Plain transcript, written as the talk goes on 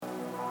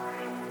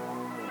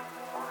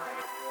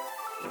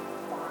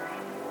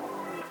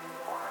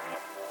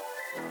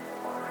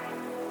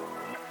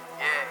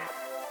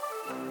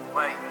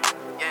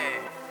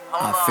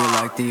I feel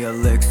like the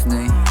elixir,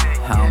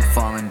 how I'm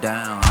falling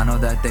down. I know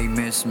that they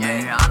miss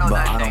me,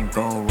 but I don't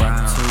go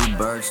around. Two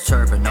birds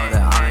chirping, know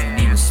that I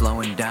ain't even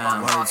slowing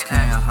down. Words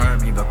can't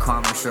hurt me, but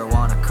karma sure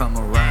wanna come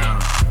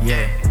around.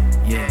 Yeah,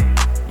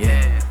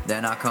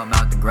 then I come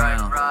out the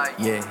ground.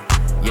 Yeah,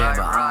 but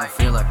I don't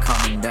feel like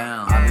coming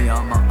down. I be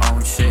on my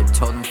own shit,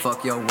 told them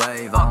fuck your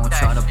wave. I won't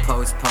try to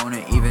postpone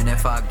it even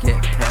if I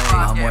get paid.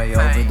 I'm way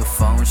over the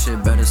phone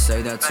shit, better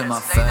say that to my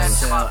face.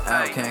 Sell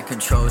out, can't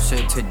control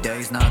shit,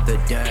 today's not the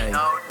day.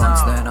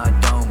 Once then I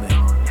dome it,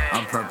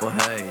 I'm purple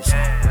haze.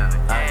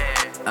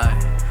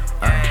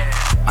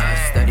 I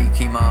steady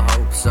keep my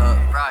hopes up,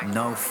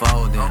 no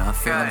folding. I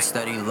feel them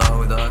steady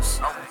low thus,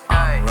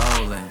 I'm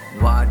rolling.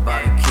 Wide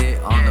body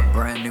kit on the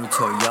brand new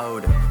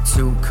Toyota.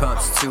 2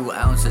 cups, 2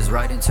 ounces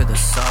right into the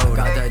soda.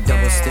 Got that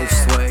double stitch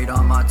suede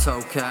on my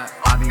toe cap.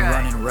 I be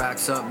running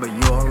racks up, but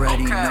you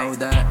already know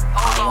that.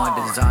 I want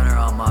designer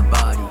on my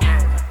body,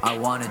 I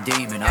want a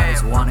demon. I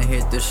just wanna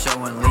hit the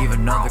show and leave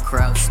another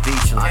crowd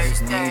speechless. I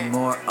just need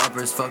more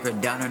uppers, fuck a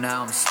downer,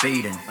 now I'm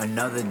speeding.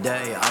 Another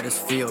day, I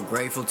just feel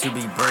grateful to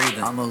be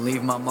breathing. I'ma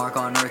leave my mark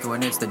on earth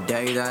when it's the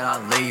day that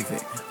I leave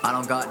it. I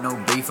don't got no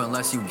beef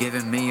unless you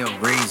giving me a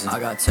reason. I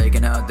got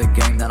taken out the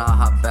game, then I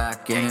hop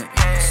back in it.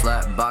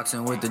 Slap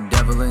boxing with the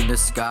devil in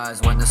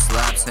disguise when the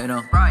slaps hit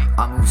him.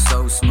 I move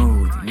so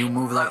smooth, you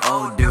move like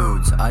old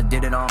dudes. I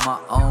did it on my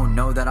own,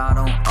 know that I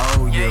don't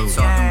owe you.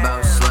 Talking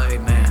about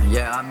slave man,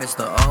 yeah, I miss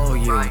the old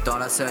you.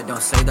 Thought I said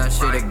don't say that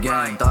shit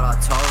again, thought I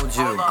told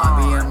you.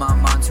 I be in my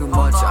mind too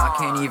much, I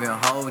can't even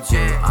hold you.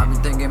 I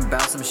been thinking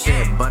about some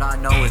shit, but I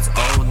know it's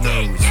old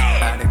news.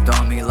 Addict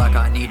on me like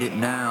I need it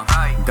now.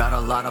 Got a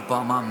lot up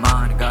on my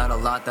mind, got a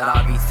lot that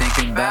I be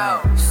thinking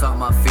about. Saw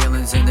my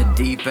feelings in the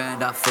deep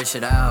end, I fish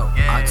it out.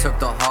 I took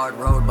the hard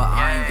road, but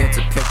I ain't get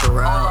to pick the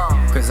route.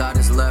 Cause I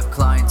just left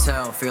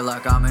clientele, feel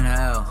like I'm in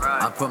hell.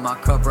 I put my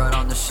cup right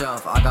on the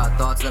shelf, I got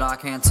thoughts that I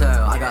can't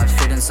tell. I got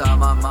shit inside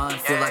my mind,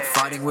 feel like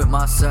fighting with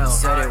myself.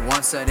 Said it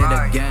once, said it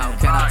again,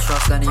 can I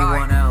trust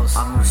anyone else?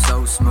 I move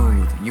so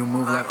smooth, you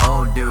move like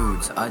old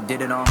dudes. I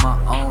did it on my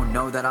own,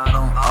 know that I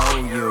don't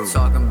owe you.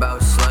 Talking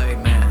about slave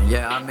man,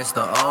 yeah, I miss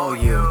the old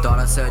you. Thought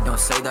I said don't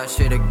say that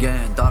shit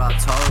again, thought I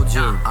told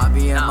you. I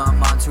be in my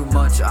mind too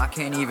much, I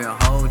can't even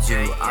hold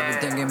you. I been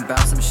thinking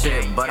about some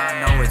shit, but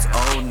I know it's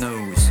old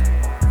news.